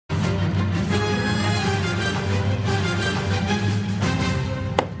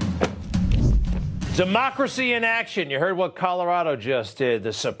Democracy in action. You heard what Colorado just did.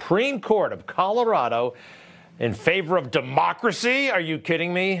 The Supreme Court of Colorado, in favor of democracy, are you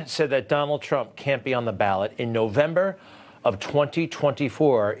kidding me, said that Donald Trump can't be on the ballot in November of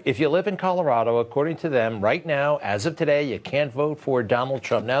 2024. If you live in Colorado, according to them, right now, as of today, you can't vote for Donald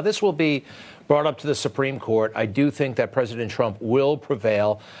Trump. Now, this will be brought up to the Supreme Court. I do think that President Trump will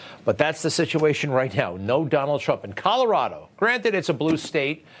prevail, but that's the situation right now. No Donald Trump in Colorado. Granted, it's a blue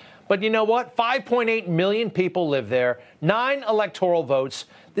state. But you know what? 5.8 million people live there, 9 electoral votes.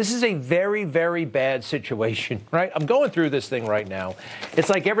 This is a very, very bad situation, right? I'm going through this thing right now. It's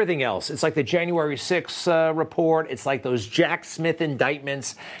like everything else. It's like the January 6th report. It's like those Jack Smith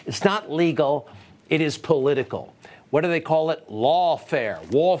indictments. It's not legal. It is political. What do they call it? Lawfare.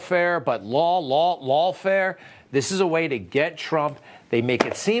 Warfare, but lawfare. This is a way to get Trump. They make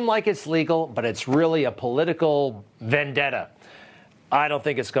it seem like it's legal, but it's really a political vendetta. I don't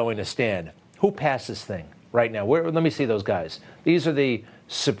think it's going to stand. Who passed this thing right now? Let me see those guys. These are the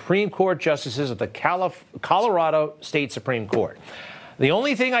Supreme Court justices of the Colorado State Supreme Court. The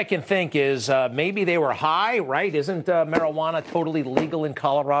only thing I can think is maybe they were high, right? Isn't marijuana totally legal in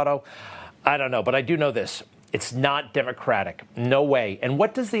Colorado? I don't know, but I do know this. It's not democratic. No way. And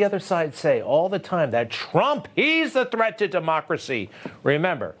what does the other side say all the time? That Trump, he's the threat to democracy.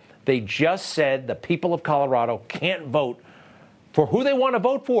 Remember, they just said the people of Colorado can't vote for who they want to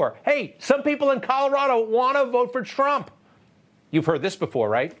vote for. Hey, some people in Colorado want to vote for Trump. You've heard this before,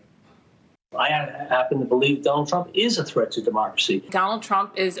 right? I happen to believe Donald Trump is a threat to democracy. Donald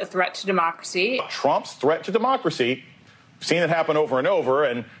Trump is a threat to democracy. Trump's threat to democracy. We've seen it happen over and over,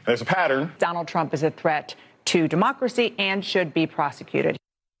 and there's a pattern. Donald Trump is a threat to democracy and should be prosecuted.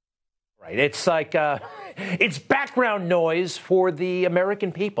 Right. It's like it's background noise for the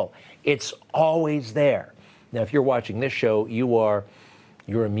American people. It's always there. Now, if you're watching this show, you're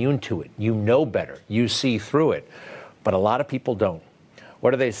immune to it. You know better. You see through it. But a lot of people don't.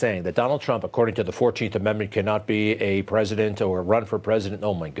 What are they saying? That Donald Trump, according to the 14th Amendment, cannot be a president or run for president?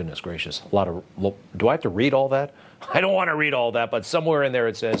 Oh, my goodness gracious. Do I have to read all that? I don't want to read all that, but somewhere in there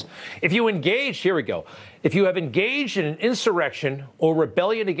it says, if you have engaged in an insurrection or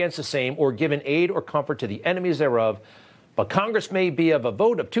rebellion against the same or given aid or comfort to the enemies thereof, but Congress may be of a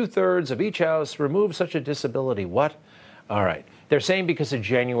vote of 2/3 of each house, remove such a disability. What? All right. They're saying because of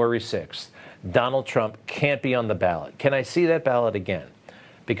January 6th, Donald Trump can't be on the ballot. Can I see that ballot again?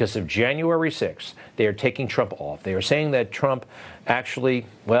 Because of January 6th, they are taking Trump off. They are saying that Trump actually,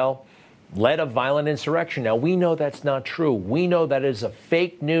 led a violent insurrection. Now, we know that's not true. We know that is a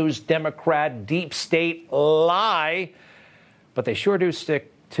fake news, Democrat, deep state lie. But they sure do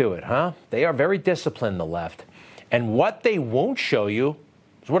stick to it, huh? They are very disciplined, the left. And what they won't show you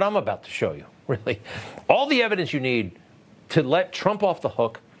is what I'm about to show you, really. All the evidence you need to let Trump off the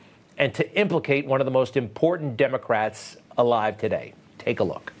hook and to implicate one of the most important Democrats alive today. Take a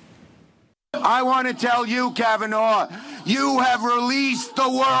look. I want to tell you, Kavanaugh, you have released the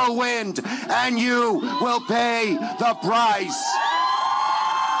whirlwind, and you will pay the price.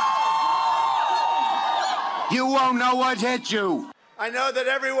 You won't know what hit you. I know that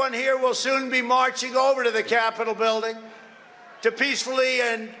everyone here will soon be marching over to the Capitol building to peacefully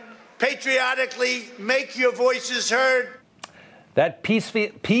and patriotically make your voices heard. That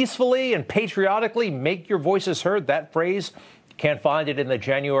peacefully and patriotically make your voices heard, that phrase, you can't find it in the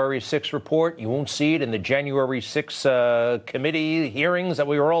January 6th report. You won't see it in the January 6th committee hearings that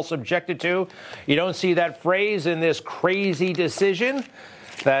we were all subjected to. You don't see that phrase in this crazy decision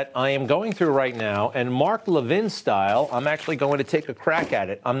that I am going through right now. And Mark Levin style, I'm actually going to take a crack at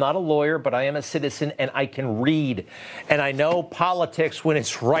it. I'm not a lawyer, but I am a citizen, and I can read. And I know politics when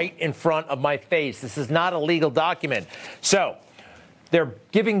it's right in front of my face. This is not a legal document. So they're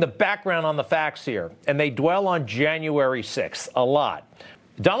giving the background on the facts here, and they dwell on January 6th a lot.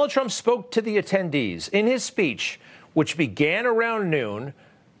 Donald Trump spoke to the attendees in his speech, which began around noon,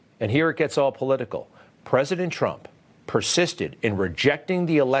 and here it gets all political. President Trump persisted in rejecting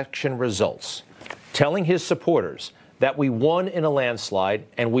the election results, telling his supporters that we won in a landslide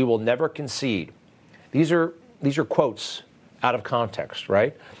and we will never concede. These are quotes out of context,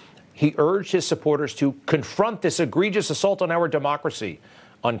 right? He urged his supporters to confront this egregious assault on our democracy,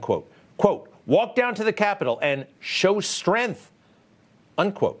 unquote. Quote, walk down to the Capitol and show strength,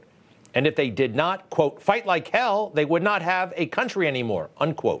 unquote. And if they did not, quote, fight like hell, they would not have a country anymore,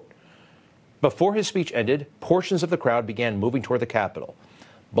 unquote. Before his speech ended, portions of the crowd began moving toward the Capitol.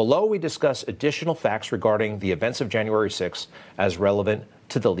 Below, we discuss additional facts regarding the events of January 6th as relevant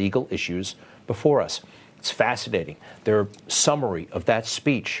to the legal issues before us. It's fascinating. Their summary of that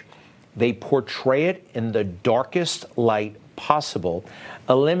speech, they portray it in the darkest light possible,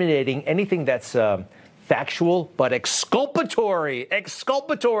 eliminating anything that's factual but exculpatory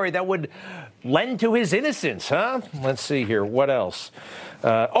that would lend to his innocence, huh? Let's see here. What else?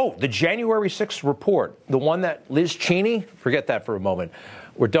 The January 6th report, the one that Liz Cheney, forget that for a moment.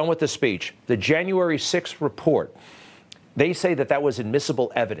 We're done with the speech. The January 6th report, they say that was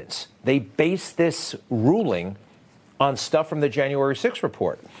admissible evidence. They base this ruling on stuff from the January 6th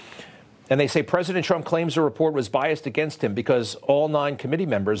report. And they say President Trump claims the report was biased against him because all 9 committee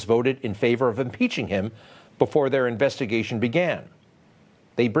members voted in favor of impeaching him before their investigation began.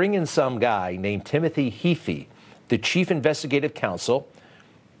 They bring in some guy named Timothy Heaphy, the chief investigative counsel,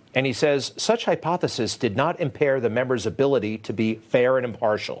 and he says such hypothesis did not impair the members' ability to be fair and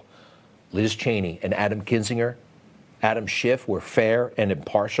impartial. Liz Cheney and Adam Kinzinger, Adam Schiff were fair and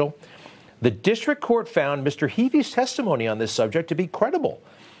impartial. The district court found Mr. Heaphy's testimony on this subject to be credible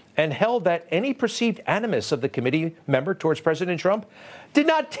and held that any perceived animus of the committee member towards President Trump did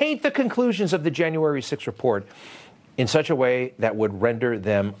not taint the conclusions of the January 6th report in such a way that would render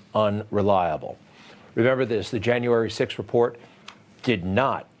them unreliable. Remember this, the January 6th report did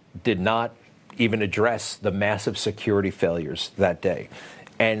not even address the massive security failures that day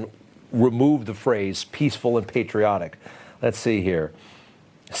and remove the phrase peaceful and patriotic. Let's see here.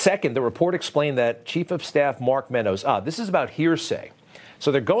 Second, the report explained that Chief of Staff Mark Meadows, this is about hearsay.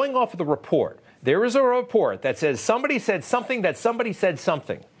 So they're going off of the report. There is a report that says somebody said something that somebody said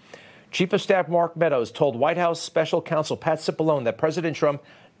something. Chief of Staff Mark Meadows told White House Special Counsel Pat Cipollone that President Trump,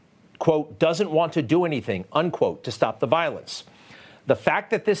 quote, doesn't want to do anything, unquote, to stop the violence. The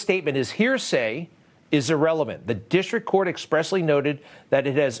fact that this statement is hearsay is irrelevant. The district court expressly noted that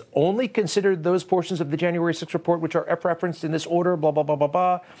it has only considered those portions of the January 6th report which are referenced in this order, blah, blah, blah, blah,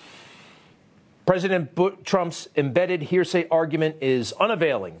 blah. President Trump's embedded hearsay argument is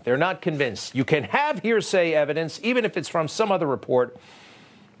unavailing. They're not convinced. You can have hearsay evidence, even if it's from some other report.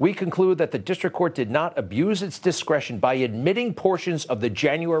 We conclude that the district court did not abuse its discretion by admitting portions of the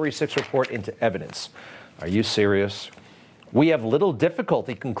January 6th report into evidence. Are you serious? We have little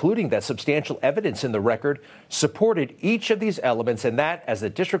difficulty concluding that substantial evidence in the record supported each of these elements and that, as the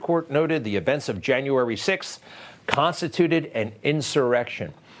district court noted, the events of January 6th constituted an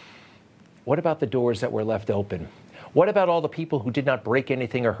insurrection. What about the doors that were left open? What about all the people who did not break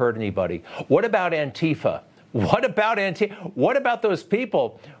anything or hurt anybody? What about Antifa? What about those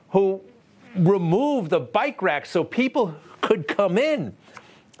people who removed the bike racks so people could come in?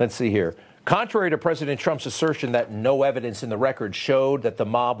 Let's see here. Contrary to President Trump's assertion that no evidence in the record showed that the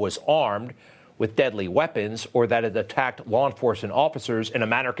mob was armed with deadly weapons or that it attacked law enforcement officers in a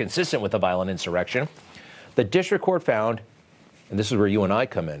manner consistent with a violent insurrection, the district court found, and this is where you and I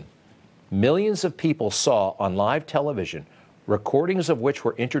come in, millions of people saw on live television, recordings of which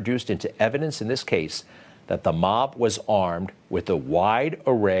were introduced into evidence in this case, that the mob was armed with a wide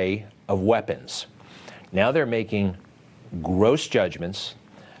array of weapons. Now they're making gross judgments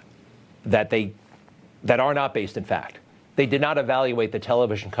that are not based in fact. They did not evaluate the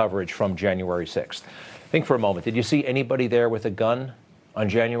television coverage from January 6th. Think for a moment. Did you see anybody there with a gun on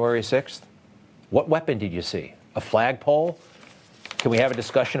January 6th? What weapon did you see? A flagpole? Can we have a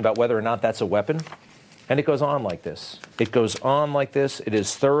discussion about whether or not that's a weapon? And it goes on like this. It goes on like this. It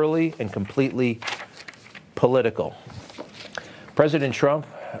is thoroughly and completely political. President Trump,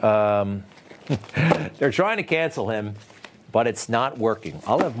 they're trying to cancel him, but it's not working.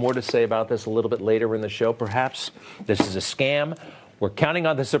 I'll have more to say about this a little bit later in the show, perhaps. This is a scam. We're counting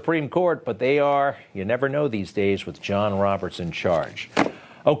on the Supreme Court, but they are, you never know these days with John Roberts in charge.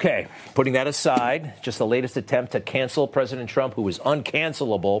 Okay, putting that aside, just the latest attempt to cancel President Trump, who is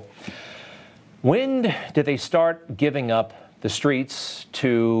uncancelable. When did they start giving up the streets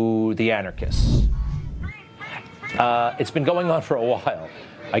to the anarchists? It's been going on for a while.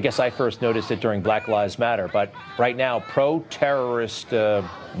 I guess I first noticed it during Black Lives Matter, but right now, pro-terrorist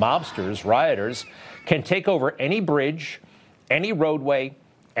mobsters, rioters, can take over any bridge, any roadway,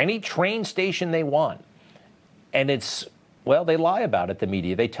 any train station they want. And they lie about it, the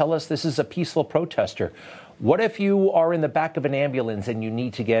media. They tell us this is a peaceful protester. What if you are in the back of an ambulance and you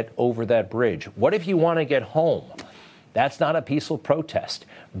need to get over that bridge? What if you want to get home? That's not a peaceful protest.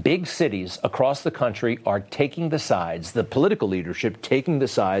 Big cities across the country are taking the sides, the political leadership taking the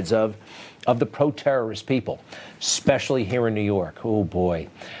sides of the pro-terrorist people, especially here in New York. Oh, boy.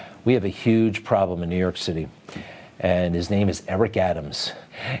 We have a huge problem in New York City, and his name is Eric Adams.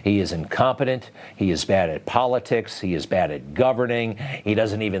 He is incompetent. He is bad at politics. He is bad at governing. He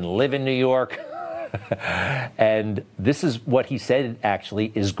doesn't even live in New York. And this is what he said,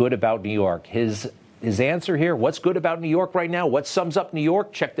 actually, is good about New York. His answer here, what's good about New York right now? What sums up New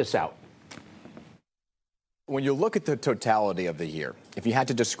York? Check this out. When you look at the totality of the year, if you had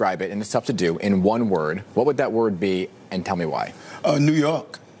to describe it, and it's tough to do, in one word, what would that word be, and tell me why? New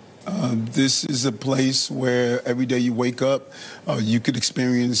York. This is a place where every day you wake up, you could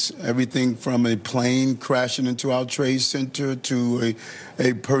experience everything from a plane crashing into our trade center to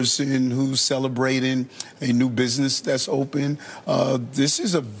a person who's celebrating a new business that's open. This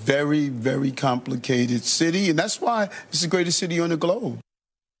is a very, very complicated city, and that's why it's the greatest city on the globe.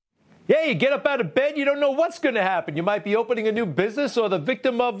 Yeah, you get up out of bed, you don't know what's going to happen. You might be opening a new business or the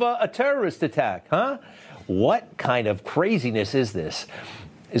victim of a terrorist attack, huh? What kind of craziness is this?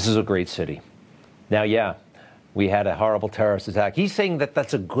 This is a great city. Now, yeah, we had a horrible terrorist attack. He's saying that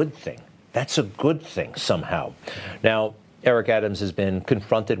that's a good thing. That's a good thing somehow. Now, Eric Adams has been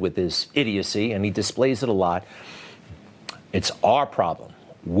confronted with this idiocy, and he displays it a lot. It's our problem.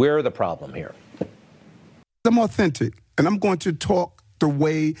 We're the problem here. I'm authentic, and I'm going to talk the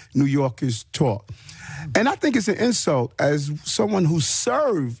way New Yorkers talk. And I think it's an insult as someone who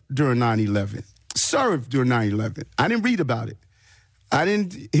served during 9/11. Served during 9/11. I didn't read about it. I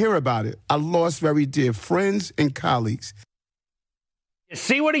didn't hear about it. I lost very dear friends and colleagues. You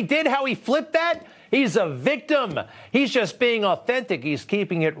see what he did, how he flipped that? He's a victim. He's just being authentic. He's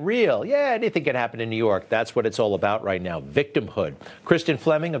keeping it real. Yeah, anything can happen in New York. That's what it's all about right now, victimhood. Kristen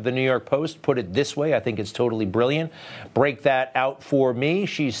Fleming of the New York Post put it this way. I think it's totally brilliant. Break that out for me.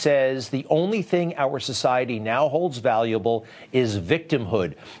 She says, the only thing our society now holds valuable is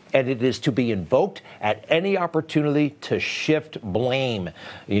victimhood, and it is to be invoked at any opportunity to shift blame.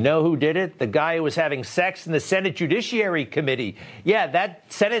 You know who did it? The guy who was having sex in the Senate Judiciary Committee. Yeah, that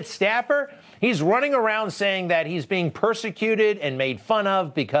Senate staffer. He's running around saying that he's being persecuted and made fun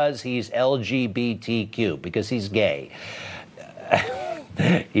of because he's LGBTQ, because he's gay.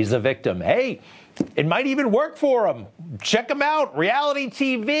 He's a victim. Hey, it might even work for him. Check him out. Reality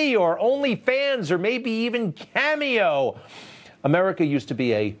TV or OnlyFans or maybe even Cameo. America used to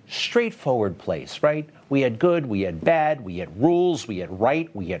be a straightforward place, right? We had good, we had bad, we had rules, we had right,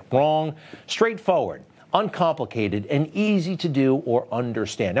 we had wrong. Straightforward, uncomplicated, and easy to do or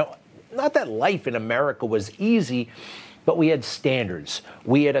understand. Now, not that life in America was easy, but we had standards.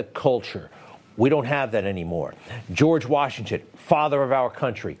 We had a culture. We don't have that anymore. George Washington, father of our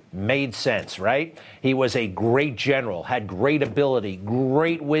country, made sense, right? He was a great general, had great ability,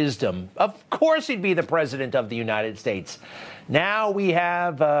 great wisdom. Of course he'd be the president of the United States. Now we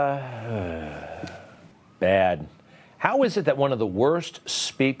have bad. How is it that one of the worst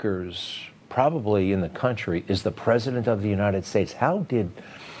speakers probably in the country is the president of the United States?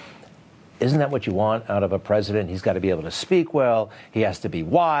 Isn't that what you want out of a president? He's got to be able to speak well. He has to be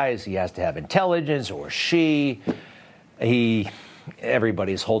wise. He has to have intelligence, or she.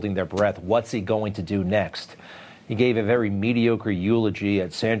 Everybody's holding their breath. What's he going to do next? He gave a very mediocre eulogy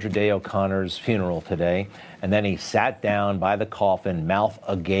at Sandra Day O'Connor's funeral today, and then he sat down by the coffin, mouth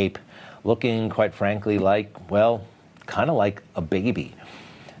agape, looking, quite frankly, kind of like a baby.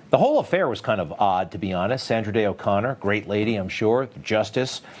 The whole affair was kind of odd, to be honest. Sandra Day O'Connor, great lady, I'm sure,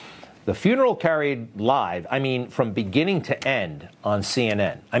 justice. The funeral carried live, from beginning to end on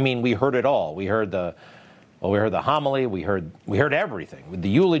CNN. We heard it all. We heard the homily, we heard everything, with the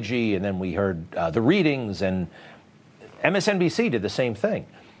eulogy, and then we heard the readings, and MSNBC did the same thing.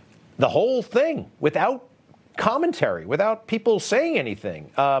 The whole thing, without commentary, without people saying anything.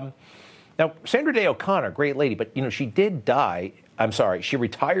 Now, Sandra Day O'Connor, great lady, but, she did die. She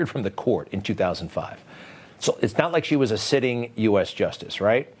retired from the court in 2005. So it's not like she was a sitting U.S. justice,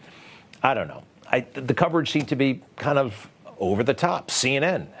 right? I don't know. The coverage seemed to be kind of over the top.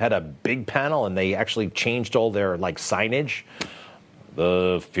 CNN had a big panel, and they actually changed all their signage.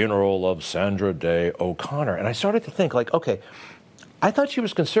 The funeral of Sandra Day O'Connor. And I started to think, okay, I thought she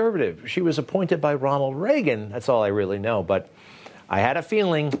was conservative. She was appointed by Ronald Reagan. That's all I really know. But I had a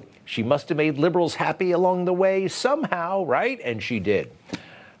feeling she must have made liberals happy along the way somehow, right? And she did.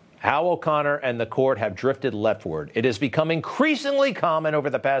 How O'Connor and the court have drifted leftward. It has become increasingly common over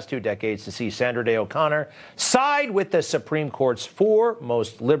the past 2 decades to see Sandra Day O'Connor side with the Supreme Court's 4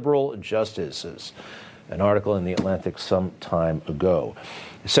 most liberal justices. An article in The Atlantic some time ago.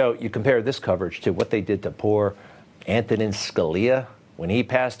 So you compare this coverage to what they did to poor Antonin Scalia when he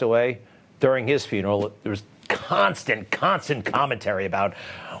passed away. During his funeral, there was constant commentary about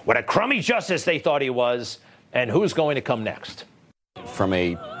what a crummy justice they thought he was and who's going to come next. From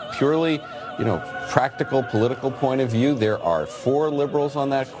a purely, practical political point of view, there are 4 liberals on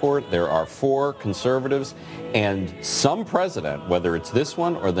that court. There are 4 conservatives. And some president, whether it's this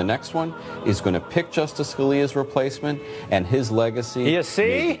one or the next one, is going to pick Justice Scalia's replacement, and his legacy you see?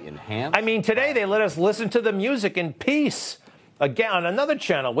 may be enhanced. Today they let us listen to the music in peace. again on another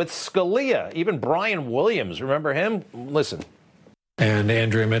channel with Scalia, even Brian Williams. Remember him? Listen. And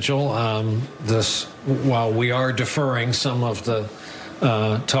Andrea Mitchell, while we are deferring some of the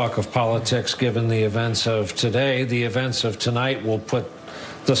talk of politics given the events of today, the events of tonight will put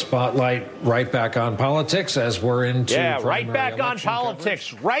the spotlight right back on politics as we're into right back on politics,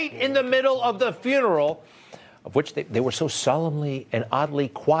 coverage. Right in the middle of the funeral, of which they were so solemnly and oddly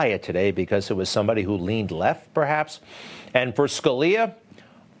quiet today because it was somebody who leaned left, perhaps. And for Scalia,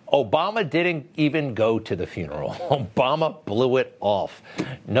 Obama didn't even go to the funeral. Obama blew it off.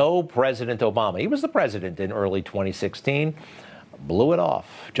 No President Obama. He was the president in early 2016. Blew it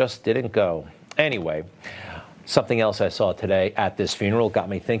off. Just didn't go. Anyway, something else I saw today at this funeral got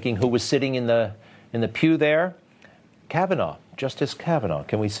me thinking, who was sitting in the pew there? Kavanaugh, Justice Kavanaugh.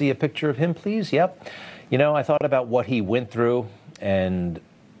 Can we see a picture of him, please? Yep. You know, I thought about what he went through and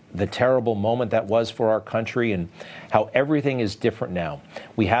the terrible moment that was for our country and how everything is different now.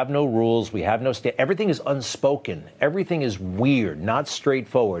 We have no rules. We have no everything is unspoken. Everything is weird, not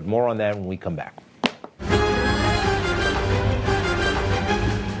straightforward. More on that when we come back.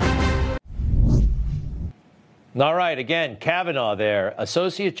 All right, again, Kavanaugh there,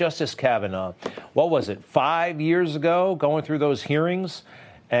 Associate Justice Kavanaugh. What was it, 5 years ago, going through those hearings?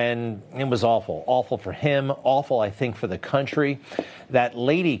 And it was awful. Awful for him. Awful, I think, for the country. That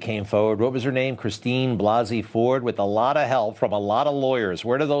lady came forward. What was her name? Christine Blasey Ford, with a lot of help from a lot of lawyers.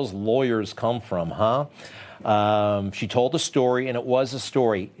 Where do those lawyers come from, huh? She told a story, and it was a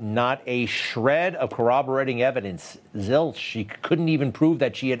story. Not a shred of corroborating evidence. Zilch. She couldn't even prove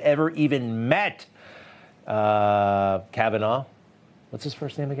that she had ever even met Kavanaugh. What's his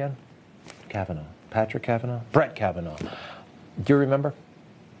first name again? Kavanaugh. Patrick Kavanaugh? Brett Kavanaugh. Do you remember?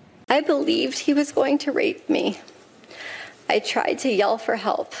 I believed he was going to rape me. I tried to yell for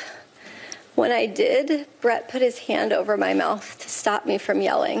help. When I did, Brett put his hand over my mouth to stop me from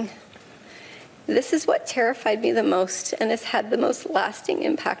yelling. This is what terrified me the most and has had the most lasting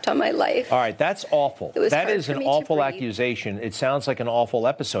impact on my life. All right, that's awful. That is an awful accusation. It sounds like an awful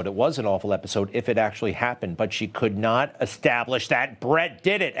episode. It was an awful episode if it actually happened, but she could not establish that Brett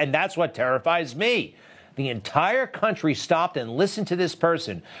did it, and that's what terrifies me. The entire country stopped and listened to this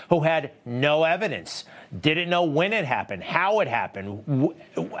person who had no evidence, didn't know when it happened, how it happened.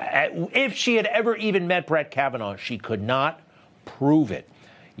 If she had ever even met Brett Kavanaugh, she could not prove it.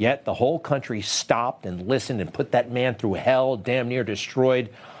 Yet the whole country stopped and listened and put that man through hell, damn near destroyed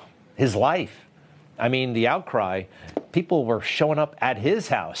his life. I mean, the outcry, people were showing up at his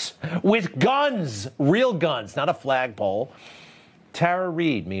house with guns, real guns, not a flagpole. Tara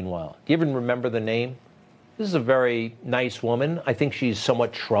Reid, meanwhile, do you even remember the name? This is a very nice woman. I think she's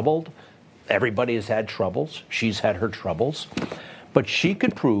somewhat troubled. Everybody has had troubles. She's had her troubles. But she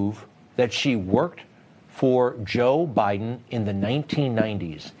could prove that she worked for Joe Biden in the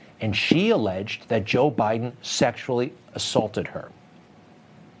 1990s, and she alleged that Joe Biden sexually assaulted her.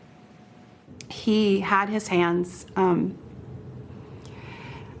 He had his hands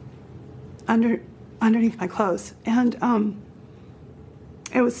underneath my clothes, and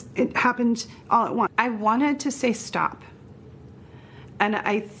it happened all at once. I wanted to say stop, and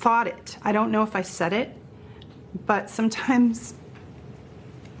I thought it. I don't know if I said it, but sometimes,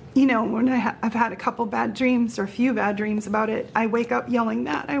 you know, when I've had a couple bad dreams or a few bad dreams about it, I wake up yelling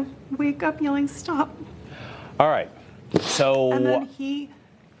that. I wake up yelling stop. All right. So and then he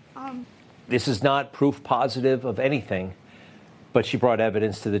this is not proof positive of anything, but she brought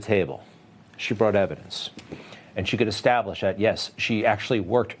evidence to the table. She brought evidence. And she could establish that, yes, she actually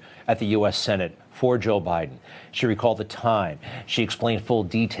worked at the U.S. Senate for Joe Biden. She recalled the time. She explained full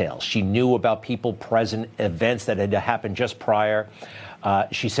details. She knew about people present, events that had happened just prior.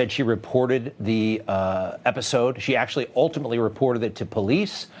 She said she reported the episode. She actually ultimately reported it to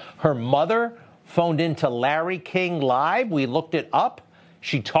police. Her mother phoned into Larry King Live. We looked it up.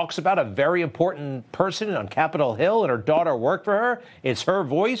 She talks about a very important person on Capitol Hill, and her daughter worked for her. It's her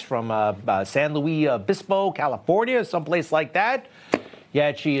voice from San Luis Obispo, California, someplace like that.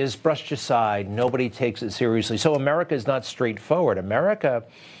 Yet she is brushed aside. Nobody takes it seriously. So America is not straightforward. America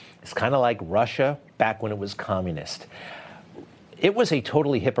is kind of like Russia back when it was communist. It was a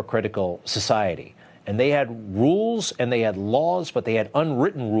totally hypocritical society. And they had rules and they had laws, but they had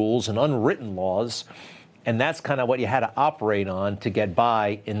unwritten rules and unwritten laws. And that's kind of what you had to operate on to get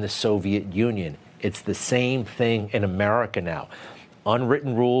by in the Soviet Union. It's the same thing in America now.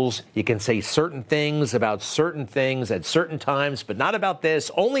 Unwritten rules. You can say certain things about certain things at certain times, but not about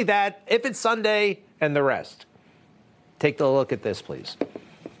this. Only that if it's Sunday and the rest. Take a look at this, please.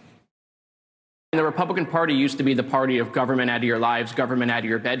 The Republican Party used to be the party of government out of your lives, government out of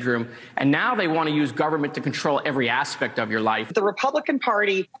your bedroom, and now they want to use government to control every aspect of your life. The Republican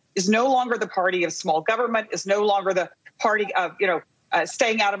Party is no longer the party of small government, is no longer the party of,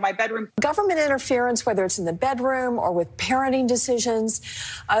 staying out of my bedroom. Government interference, whether it's in the bedroom or with parenting decisions,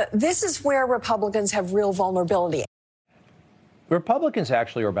 this is where Republicans have real vulnerability. Republicans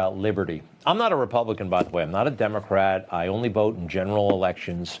actually are about liberty. I'm not a Republican, by the way. I'm not a Democrat. I only vote in general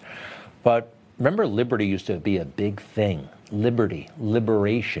elections. But remember, liberty used to be a big thing. Liberty,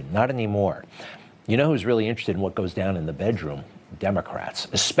 liberation, not anymore. You know who's really interested in what goes down in the bedroom? Democrats,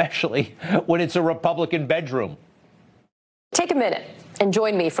 especially when it's a Republican bedroom. Take a minute and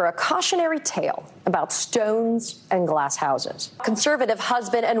join me for a cautionary tale about stones and glass houses. Conservative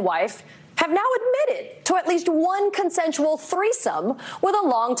husband and wife have now admitted to at least one consensual threesome with a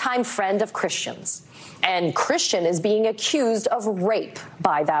longtime friend of Christian's. And Christian is being accused of rape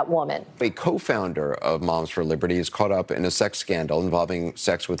by that woman. A co-founder of Moms for Liberty is caught up in a sex scandal involving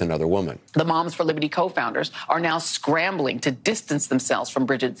sex with another woman. The Moms for Liberty co-founders are now scrambling to distance themselves from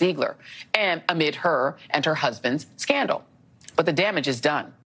Bridget Ziegler and amid her and her husband's scandal. But the damage is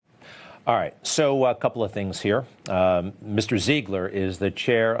done. All right, so a couple of things here. Mr. Ziegler is the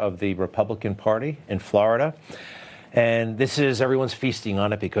chair of the Republican Party in Florida. And this is, everyone's feasting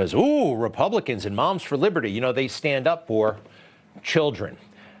on it because, ooh, Republicans and Moms for Liberty, they stand up for children.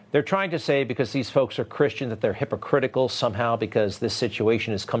 They're trying to say because these folks are Christian that they're hypocritical somehow because this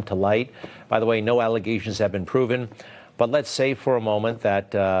situation has come to light. By the way, no allegations have been proven. But let's say for a moment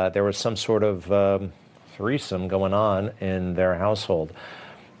that there was some sort of threesome going on in their household.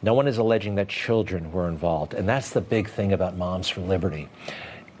 No one is alleging that children were involved. And that's the big thing about Moms for Liberty.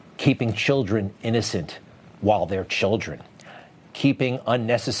 Keeping children innocent while they're children. Keeping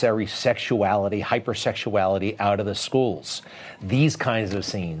unnecessary sexuality, hypersexuality out of the schools. These kinds of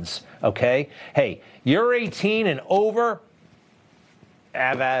scenes, okay? Hey, you're 18 and over,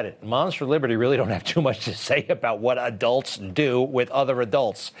 have at it. Moms for Liberty really don't have too much to say about what adults do with other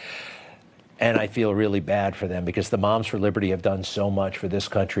adults. And I feel really bad for them because the Moms for Liberty have done so much for this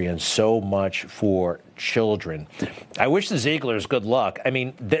country and so much for children. I wish the Zieglers good luck. I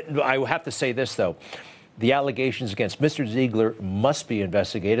mean, I have to say this, though. The allegations against Mr. Ziegler must be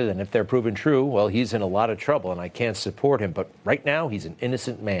investigated, and if they're proven true, well, he's in a lot of trouble, and I can't support him. But right now, he's an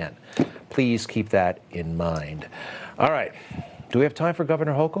innocent man. Please keep that in mind. All right. Do we have time for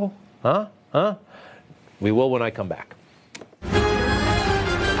Governor Hochul? Huh? We will when I come back.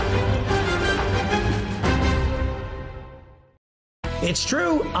 It's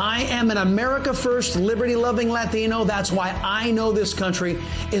true. I am an America First, liberty-loving Latino. That's why I know this country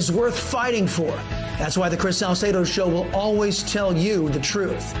is worth fighting for. That's why the Chris Salcedo Show will always tell you the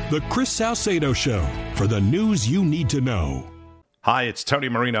truth. The Chris Salcedo Show, for the news you need to know. Hi, it's Tony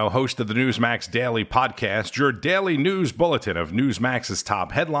Marino, host of the Newsmax Daily Podcast, your daily news bulletin of Newsmax's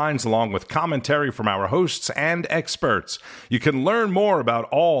top headlines, along with commentary from our hosts and experts. You can learn more about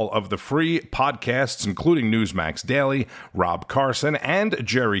all of the free podcasts, including Newsmax Daily, Rob Carson, and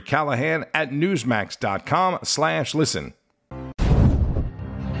Jerry Callahan at newsmax.com/listen.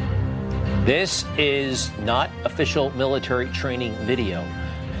 This is not official military training video.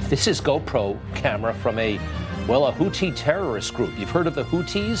 This is GoPro camera from a Houthi terrorist group. You've heard of the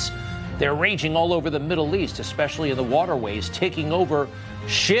Houthis? They're raging all over the Middle East, especially in the waterways, taking over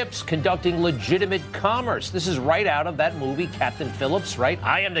ships, conducting legitimate commerce. This is right out of that movie, Captain Phillips, right?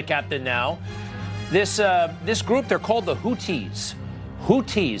 I am the captain now. This group, they're called the Houthis.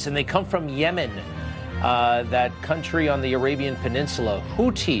 Houthis, and they come from Yemen, that country on the Arabian Peninsula.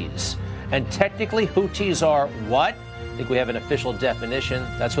 Houthis. And technically, Houthis are what? I think we have an official definition.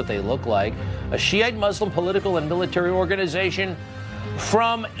 That's what they look like. A Shiite Muslim political and military organization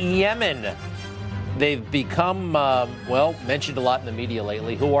from Yemen. They've become, mentioned a lot in the media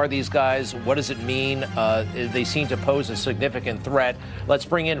lately. Who are these guys? What does it mean? They seem to pose a significant threat. Let's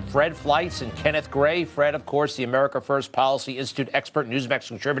bring in Fred Fleitz and Kenneth Gray. Fred, of course, the America First Policy Institute expert, Newsmax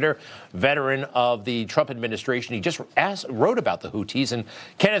contributor, veteran of the Trump administration. He just wrote about the Houthis. And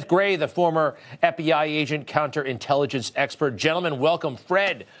Kenneth Gray, the former FBI agent, counterintelligence expert. Gentlemen, welcome.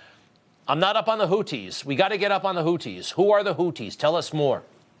 Fred, I'm not up on the Houthis. We got to get up on the Houthis. Who are the Houthis? Tell us more.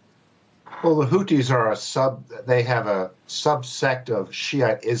 Well, the Houthis are they have a subsect of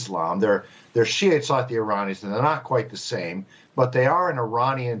Shiite Islam. They're Shiites like the Iranians, and they're not quite the same, but they are an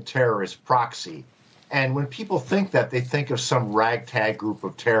Iranian terrorist proxy. And when people think that, they think of some ragtag group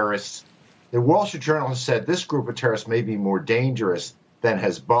of terrorists. The Wall Street Journal has said this group of terrorists may be more dangerous than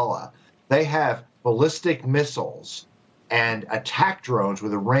Hezbollah. They have ballistic missiles and attack drones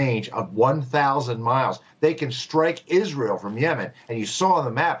with a range of 1,000 miles. They can strike Israel from Yemen. And you saw on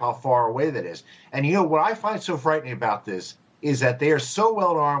the map how far away that is. And you know what I find so frightening about this is that they are so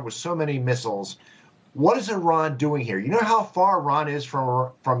well armed with so many missiles. What is Iran doing here? You know how far Iran is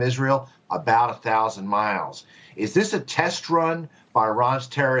from Israel? About 1,000 miles. Is this a test run by Iran's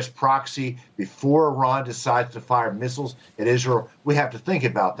terrorist proxy before Iran decides to fire missiles at Israel? We have to think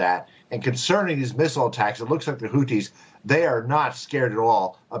about that. And concerning these missile attacks, it looks like the Houthis, they are not scared at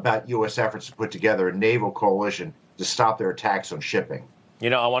all about U.S. efforts to put together a naval coalition to stop their attacks on shipping. You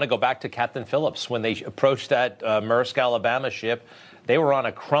know, I want to go back to Captain Phillips. When they approached that Maersk, Alabama ship, they were on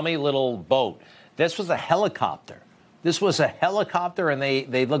a crummy little boat. This was a helicopter. And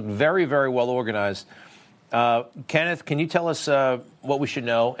they looked very, very well organized. Kenneth, can you tell us what we should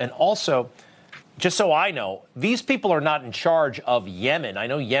know? And also, just so I know, these people are not in charge of Yemen. I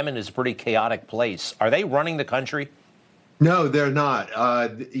know Yemen is a pretty chaotic place. Are they running the country? No, they're not.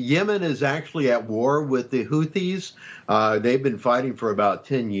 Yemen is actually at war with the Houthis. They've been fighting for about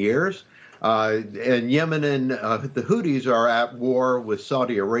 10 years. And Yemen and the Houthis are at war with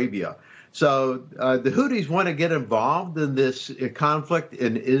Saudi Arabia. So the Houthis want to get involved in this conflict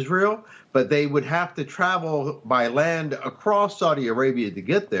in Israel, but they would have to travel by land across Saudi Arabia to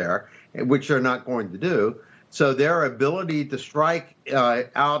get there, which they're not going to do. So their ability to strike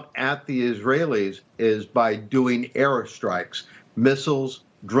out at the Israelis is by doing airstrikes, missiles,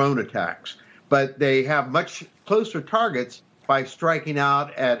 drone attacks. But they have much closer targets by striking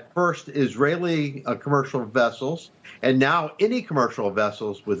out at first Israeli commercial vessels and now any commercial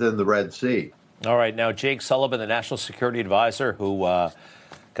vessels within the Red Sea. All right. Now, Jake Sullivan, the National Security Advisor, who,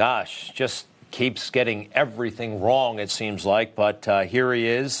 just keeps getting everything wrong, it seems like. But here he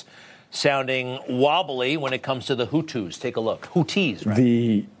is, sounding wobbly when it comes to the Houthis. Take a look. Houthis, right?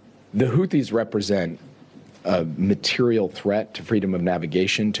 The Houthis represent a material threat to freedom of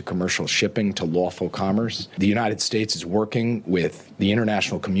navigation, to commercial shipping, to lawful commerce. The United States is working with the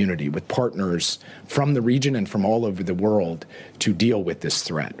international community, with partners from the region and from all over the world to deal with this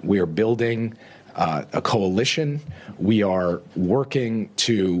threat. We are building a coalition. We are working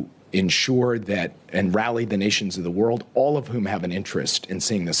to ensure that and rally the nations of the world, all of whom have an interest in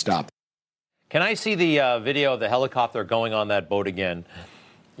seeing this stop. Can I see the video of the helicopter going on that boat again?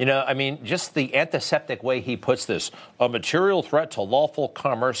 You know, I mean, just the antiseptic way he puts this, a material threat to lawful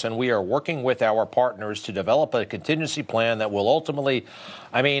commerce, and we are working with our partners to develop a contingency plan that will ultimately,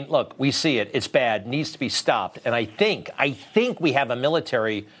 I mean, look, we see it. It's bad, needs to be stopped. And I think we have a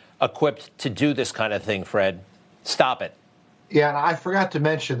military equipped to do this kind of thing, Fred. Stop it. Yeah, and I forgot to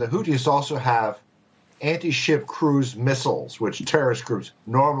mention the Houthis also have anti-ship cruise missiles, which terrorist groups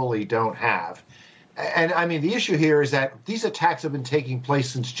normally don't have. And I mean, the issue here is that these attacks have been taking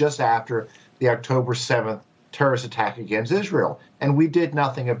place since just after the October 7th terrorist attack against Israel. And we did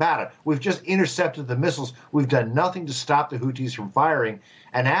nothing about it. We've just intercepted the missiles. We've done nothing to stop the Houthis from firing.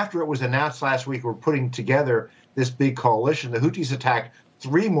 And after it was announced last week, we're putting together this big coalition. The Houthis attacked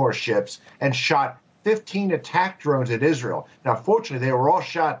 3 more ships and shot 15 attack drones at Israel. Now, fortunately, they were all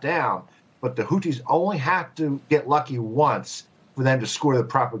shot down, but the Houthis only have to get lucky once for them to score the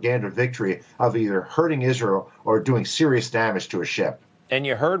propaganda victory of either hurting Israel or doing serious damage to a ship. And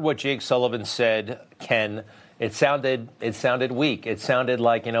you heard what Jake Sullivan said, Ken. It sounded weak. It sounded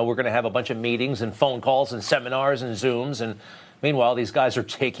like, you know, we're going to have a bunch of meetings and phone calls and seminars and Zooms. And meanwhile, these guys are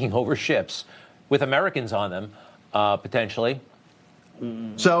taking over ships with Americans on them, potentially.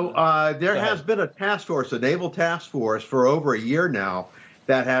 So there has been a task force, a naval task force, for over a year now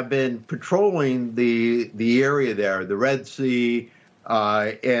that have been patrolling the area there, the Red Sea,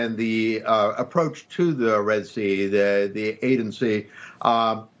 and the approach to the Red Sea, the Aden Sea.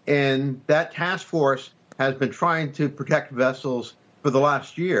 And that task force has been trying to protect vessels for the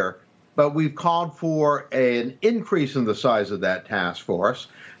last year, but we've called for an increase in the size of that task force.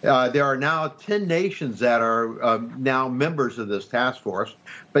 There are now 10 nations that are now members of this task force.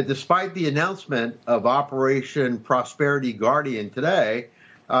 But despite the announcement of Operation Prosperity Guardian today,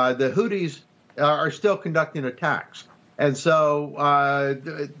 the Houthis are still conducting attacks. And so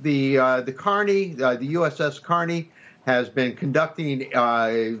the Carney, the USS Carney, has been conducting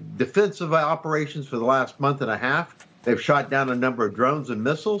defensive operations for the last month and a half. They've shot down a number of drones and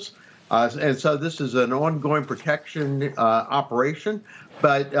missiles. And so this is an ongoing protection operation,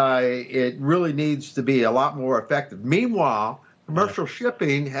 but it really needs to be a lot more effective. Meanwhile, commercial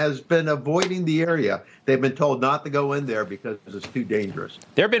shipping has been avoiding the area. They've been told not to go in there because it's too dangerous.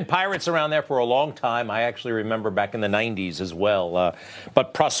 There have been pirates around there for a long time. I actually remember back in the 90s as well.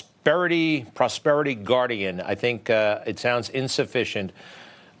 But Prosperity Guardian, I think it sounds insufficient.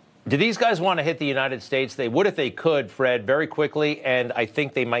 Do these guys want to hit the United States? They would if they could, Fred, very quickly, and I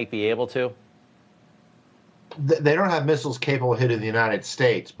think they might be able to. They don't have missiles capable of hitting the United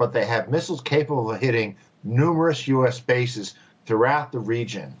States, but they have missiles capable of hitting numerous U.S. bases throughout the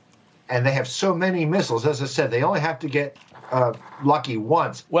region. And they have so many missiles. As I said, they only have to get lucky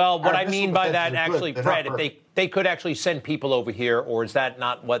once. Well, what I mean by that, actually, Fred, if they could actually send people over here, or is that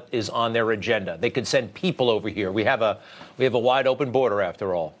not what is on their agenda? They could send people over here. We have a wide open border,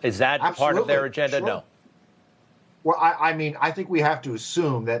 after all. Is that part of their agenda? Sure. No. Well, I mean, I think we have to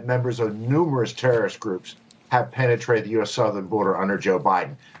assume that members of numerous terrorist groups have penetrated the U.S. southern border under Joe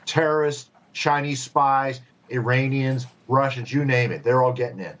Biden. Terrorists, Chinese spies, Iranians, Russians, you name it. They're all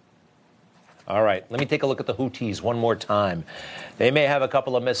getting in. All right, let me take a look at the Houthis one more time. They may have a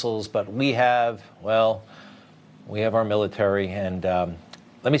couple of missiles, but we have our military, and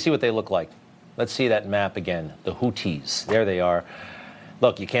let me see what they look like. Let's see that map again. The Houthis, there they are.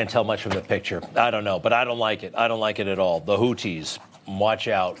 Look, you can't tell much from the picture. I don't know, but I don't like it. I don't like it at all. The Houthis, watch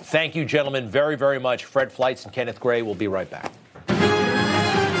out. Thank you, gentlemen, very, very much. Fred Fleitz and Kenneth Gray will be right back.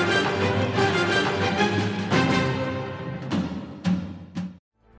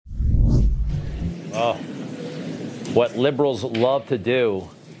 Oh, what liberals love to do.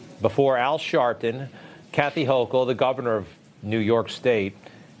 Before Al Sharpton, Kathy Hochul, the governor of New York State,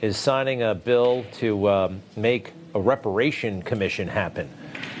 is signing a bill to make a reparation commission happen.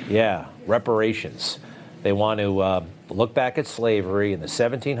 Yeah, reparations. They want to look back at slavery in the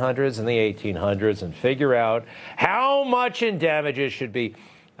 1700s and the 1800s and figure out how much in damages should be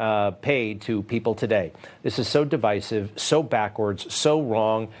paid to people today. This is so divisive, so backwards, so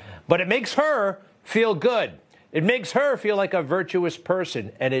wrong, but it makes her feel good. It makes her feel like a virtuous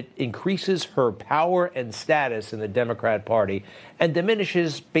person, and it increases her power and status in the Democrat Party and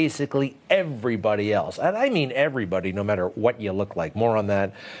diminishes basically everybody else. And I mean everybody, no matter what you look like. More on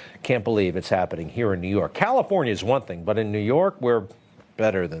that. Can't believe it's happening here in New York. California is one thing, but in New York, we're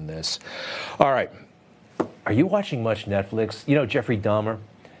better than this. All right. Are you watching much Netflix? You know Jeffrey Dahmer?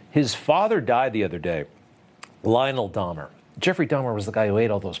 His father died the other day, Lionel Dahmer. Jeffrey Dahmer was the guy who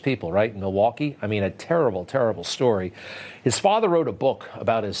ate all those people, right, in Milwaukee? I mean, a terrible, terrible story. His father wrote a book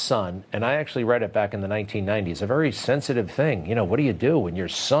about his son, and I actually read it back in the 1990s. A very sensitive thing. You know, what do you do when your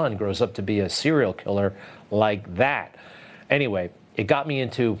son grows up to be a serial killer like that? Anyway, it got me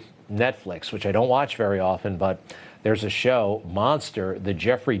into Netflix, which I don't watch very often, but there's a show, Monster, the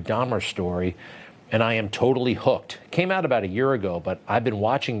Jeffrey Dahmer story, and I am totally hooked. It came out about a year ago, but I've been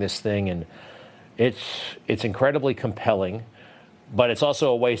watching this thing, and it's incredibly compelling, but it's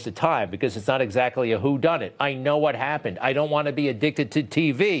also a waste of time because it's not exactly a whodunit. I know what happened. I don't want to be addicted to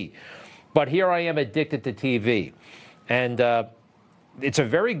TV, but here I am addicted to TV. And it's a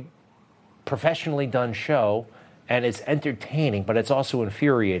very professionally done show, and it's entertaining, but it's also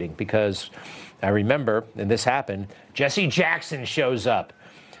infuriating because I remember, and this happened, Jesse Jackson shows up.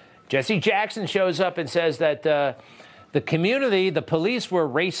 Jesse Jackson shows up and says that the community, the police were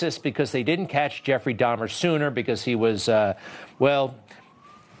racist because they didn't catch Jeffrey Dahmer sooner because he was,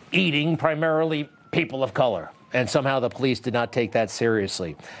 eating primarily people of color. And somehow the police did not take that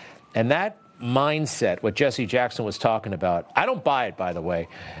seriously. And that mindset, what Jesse Jackson was talking about, I don't buy it, by the way.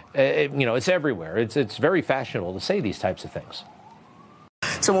 It's everywhere. It's very fashionable to say these types of things.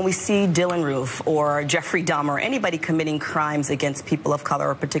 So when we see Dylan Roof or Jeffrey Dahmer or anybody committing crimes against people of color,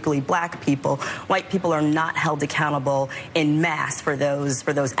 or particularly black people, white people are not held accountable en masse for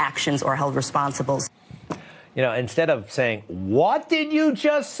those actions or held responsible. You know, instead of saying, "What did you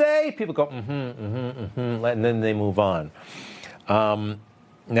just say?" people go, and then they move on.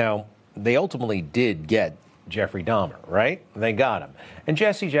 Now, they ultimately did get Jeffrey Dahmer, right? They got him. And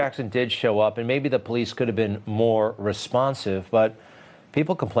Jesse Jackson did show up, and maybe the police could have been more responsive, but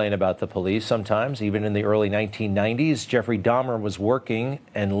people complain about the police sometimes. Even in the early 1990s, Jeffrey Dahmer was working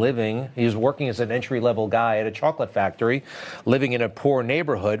and living. He was working as an entry-level guy at a chocolate factory, living in a poor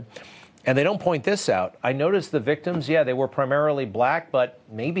neighborhood. And they don't point this out. I noticed the victims, they were primarily black, but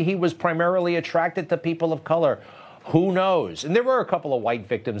maybe he was primarily attracted to people of color. Who knows? And there were a couple of white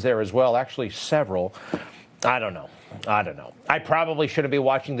victims there as well, actually several. I don't know. I probably shouldn't be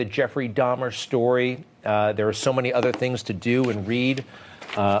watching the Jeffrey Dahmer story. There are so many other things to do and read,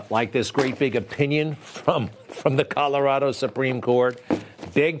 like this great big opinion from the Colorado Supreme Court.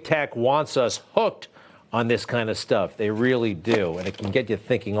 Big tech wants us hooked on this kind of stuff. They really do, and it can get you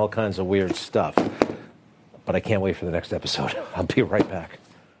thinking all kinds of weird stuff. But I can't wait for the next episode. I'll be right back.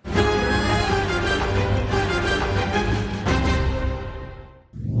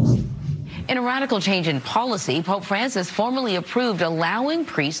 In a radical change in policy, Pope Francis formally approved allowing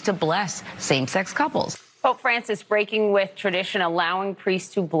priests to bless same-sex couples. Pope Francis breaking with tradition, allowing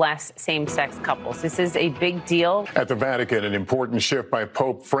priests to bless same-sex couples. This is a big deal. At the Vatican, an important shift by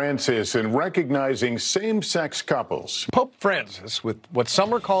Pope Francis in recognizing same-sex couples. Pope Francis with what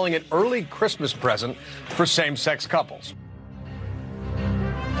some are calling an early Christmas present for same-sex couples.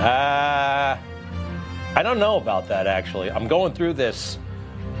 I don't know about that, actually. I'm going through this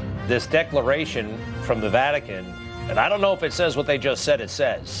declaration from the Vatican, and I don't know if it says what they just said it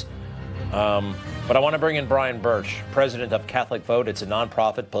says. But I want to bring in Brian Birch, president of Catholic Vote. It's a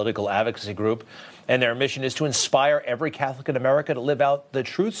nonprofit political advocacy group, and their mission is to inspire every Catholic in America to live out the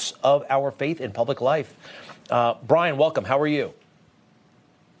truths of our faith in public life. Brian, welcome. How are you?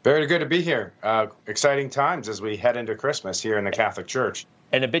 Very good to be here. Exciting times as we head into Christmas here in the Catholic Church.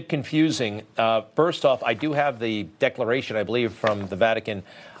 And a bit confusing. First off, I do have the declaration, I believe, from the Vatican.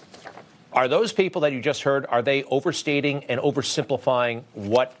 Are those people that you just heard, are they overstating and oversimplifying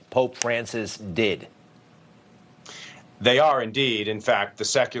what Pope Francis did? They are indeed. In fact, the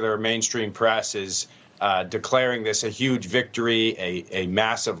secular mainstream press is declaring this a huge victory, a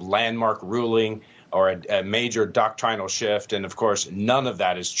massive landmark ruling, or a major doctrinal shift. And of course, none of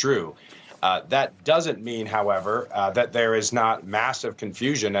that is true. That doesn't mean, however, that there is not massive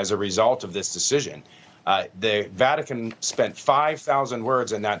confusion as a result of this decision. The Vatican spent 5,000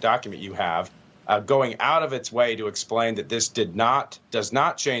 words in that document you have, going out of its way to explain that this does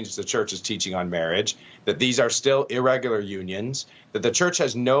not change the Church's teaching on marriage, that these are still irregular unions, that the Church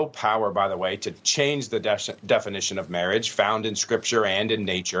has no power, by the way, to change the definition of marriage found in Scripture and in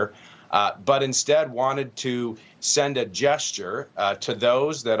nature, but instead wanted to send a gesture to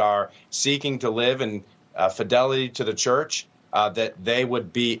those that are seeking to live in fidelity to the Church, that they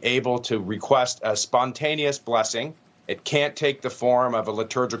would be able to request a spontaneous blessing. It can't take the form of a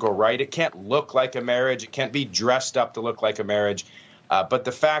liturgical rite. It can't look like a marriage. It can't be dressed up to look like a marriage. But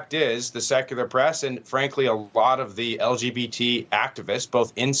the fact is, the secular press and, frankly, a lot of the LGBT activists,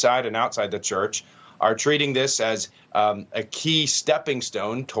 both inside and outside the Church, are treating this as a key stepping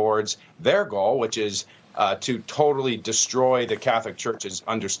stone towards their goal, which is to totally destroy the Catholic Church's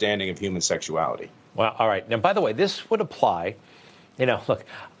understanding of human sexuality. Well, all right. Now, by the way, this would apply. Look,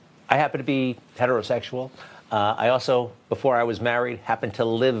 I happen to be heterosexual. I also, before I was married, happened to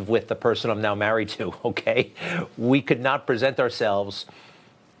live with the person I'm now married to, okay? We could not present ourselves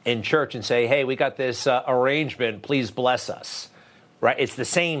in church and say, hey, we got this arrangement, please bless us, right? It's the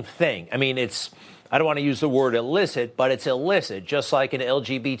same thing. I mean, I don't want to use the word illicit, but it's illicit, just like an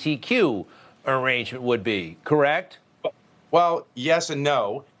LGBTQ arrangement would be, correct? Well, yes and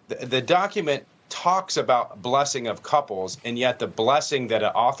no. The document talks about blessing of couples, and yet the blessing that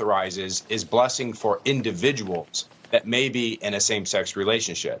it authorizes is blessing for individuals that may be in a same-sex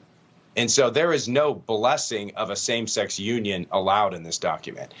relationship. And so there is no blessing of a same-sex union allowed in this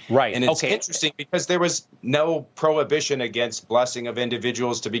document. Right. And it's interesting because there was no prohibition against blessing of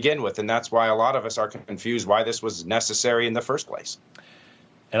individuals to begin with, and that's why a lot of us are confused why this was necessary in the first place.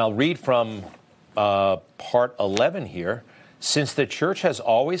 And I'll read from part 11 here. Since the Church has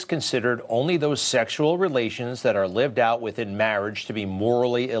always considered only those sexual relations that are lived out within marriage to be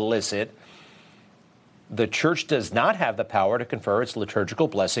morally illicit, the Church does not have the power to confer its liturgical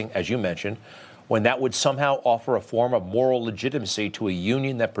blessing, as you mentioned, when that would somehow offer a form of moral legitimacy to a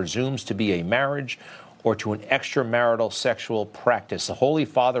union that presumes to be a marriage or to an extramarital sexual practice. The Holy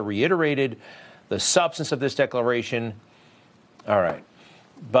Father reiterated the substance of this declaration. All right.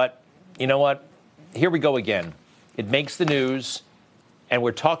 But you know what? Here we go again. It makes the news, and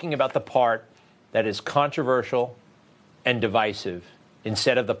we're talking about the part that is controversial and divisive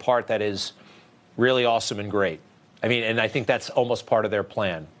instead of the part that is really awesome and great. I mean, and I think that's almost part of their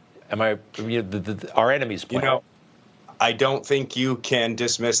plan. Our enemy's plan. I don't think you can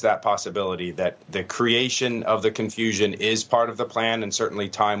dismiss that possibility that the creation of the confusion is part of the plan, and certainly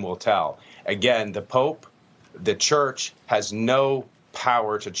time will tell. Again, the Pope, the Church, has no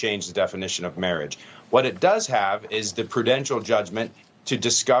power to change the definition of marriage. What it does have is the prudential judgment to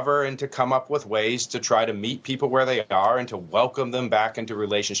discover and to come up with ways to try to meet people where they are and to welcome them back into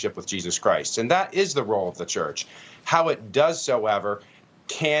relationship with Jesus Christ. And that is the role of the Church. How it does so, however,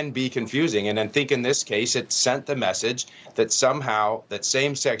 can be confusing. And I think in this case, it sent the message that somehow that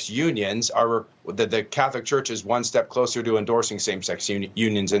same-sex unions are, that the Catholic Church is one step closer to endorsing same-sex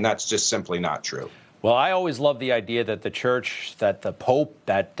unions, and that's just simply not true. Well, I always love the idea that the Church, that the Pope,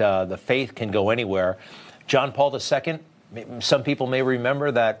 that the faith can go anywhere. John Paul II, some people may remember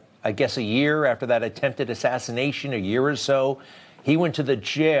that, I guess a year after that attempted assassination, a year or so, he went to the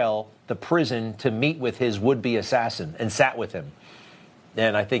jail, the prison, to meet with his would-be assassin and sat with him.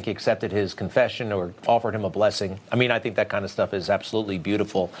 and I think he accepted his confession or offered him a blessing. I mean, I think that kind of stuff is absolutely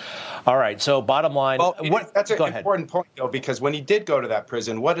beautiful. All right, so bottom line. Well, that's an important point, though, because when he did go to that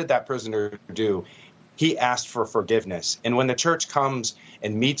prison, what did that prisoner do? He asked for forgiveness. And when the church comes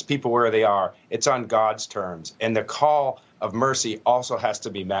and meets people where they are, it's on God's terms. And the call of mercy also has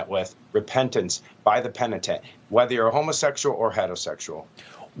to be met with repentance by the penitent, whether you're homosexual or heterosexual.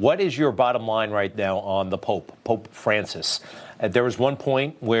 What is your bottom line right now on the Pope, Pope Francis? There was one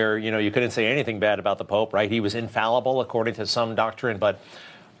point where, you couldn't say anything bad about the Pope, right? He was infallible according to some doctrine. But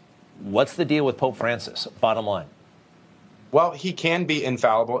what's the deal with Pope Francis, bottom line? Well, he can be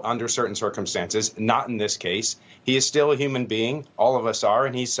infallible under certain circumstances, not in this case. He is still a human being. All of us are,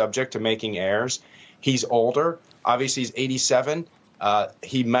 and he's subject to making errors. He's older. Obviously, he's 87.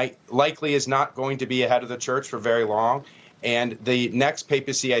 He likely is not going to be ahead of the church for very long. And the next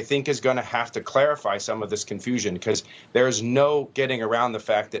papacy, I think, is going to have to clarify some of this confusion, because there's no getting around the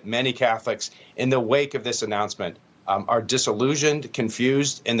fact that many Catholics, in the wake of this announcement, are disillusioned,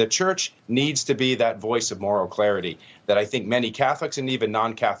 confused, and the church needs to be that voice of moral clarity that I think many Catholics and even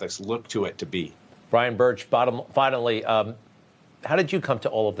non-Catholics look to it to be. Brian Birch, finally, how did you come to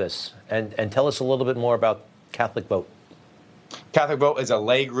all of this? And tell us a little bit more about Catholic Vote. Catholic Vote is a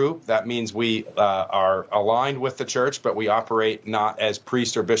lay group. That means we are aligned with the church, but we operate not as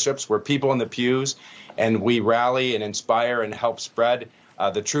priests or bishops. We're people in the pews, and we rally and inspire and help spread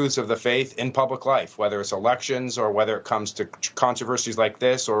the truths of the faith in public life, whether it's elections or whether it comes to controversies like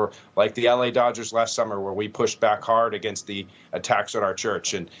this or like the LA Dodgers last summer, where we pushed back hard against the attacks on our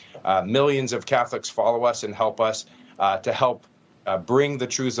church. And millions of Catholics follow us and help us to help bring the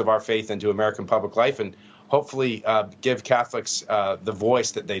truths of our faith into American public life and hopefully give Catholics the voice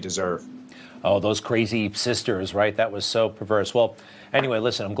that they deserve. Oh, those crazy sisters, right? That was so perverse. Well, anyway,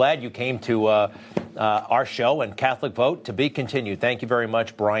 listen, I'm glad you came to our show, and Catholic Vote to be continued. Thank you very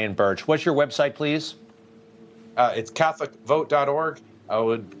much, Brian Birch. What's your website, please? It's catholicvote.org. I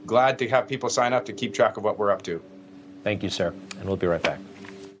would glad to have people sign up to keep track of what we're up to. Thank you, sir. And we'll be right back.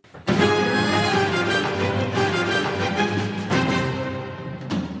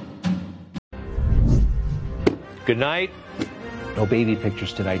 Good night. No baby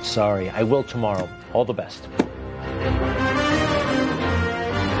pictures tonight. Sorry. I will tomorrow. All the best.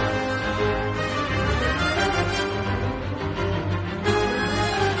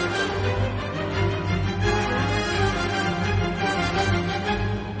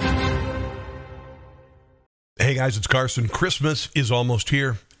 Hey guys, it's Carson. Christmas is almost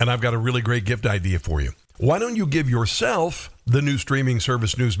here, and I've got a really great gift idea for you. Why don't you give yourself the new streaming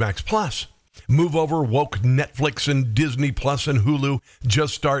service Newsmax Plus? Move over, woke Netflix and Disney Plus and Hulu.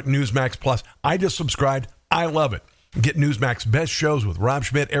 Just start Newsmax Plus. I just subscribed. I love it. Get Newsmax best shows with Rob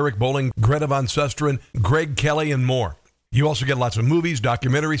Schmidt, Eric Bolling, Greta Van Susteren, Greg Kelly, and more. You also get lots of movies,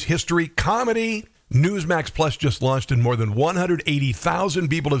 documentaries, history, comedy. Newsmax Plus just launched and more than 180,000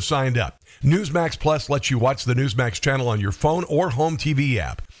 people have signed up. Newsmax Plus lets you watch the Newsmax channel on your phone or home TV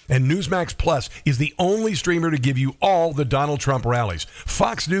app. And Newsmax Plus is the only streamer to give you all the Donald Trump rallies.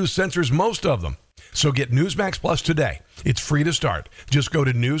 Fox News censors most of them. So get Newsmax Plus today. It's free to start. Just go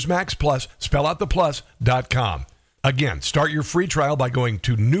to Newsmax Plus, spell out the plus.com. Again, start your free trial by going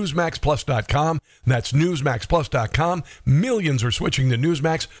to NewsmaxPlus.com. That's NewsmaxPlus.com. Millions are switching to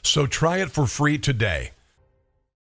Newsmax, so try it for free today.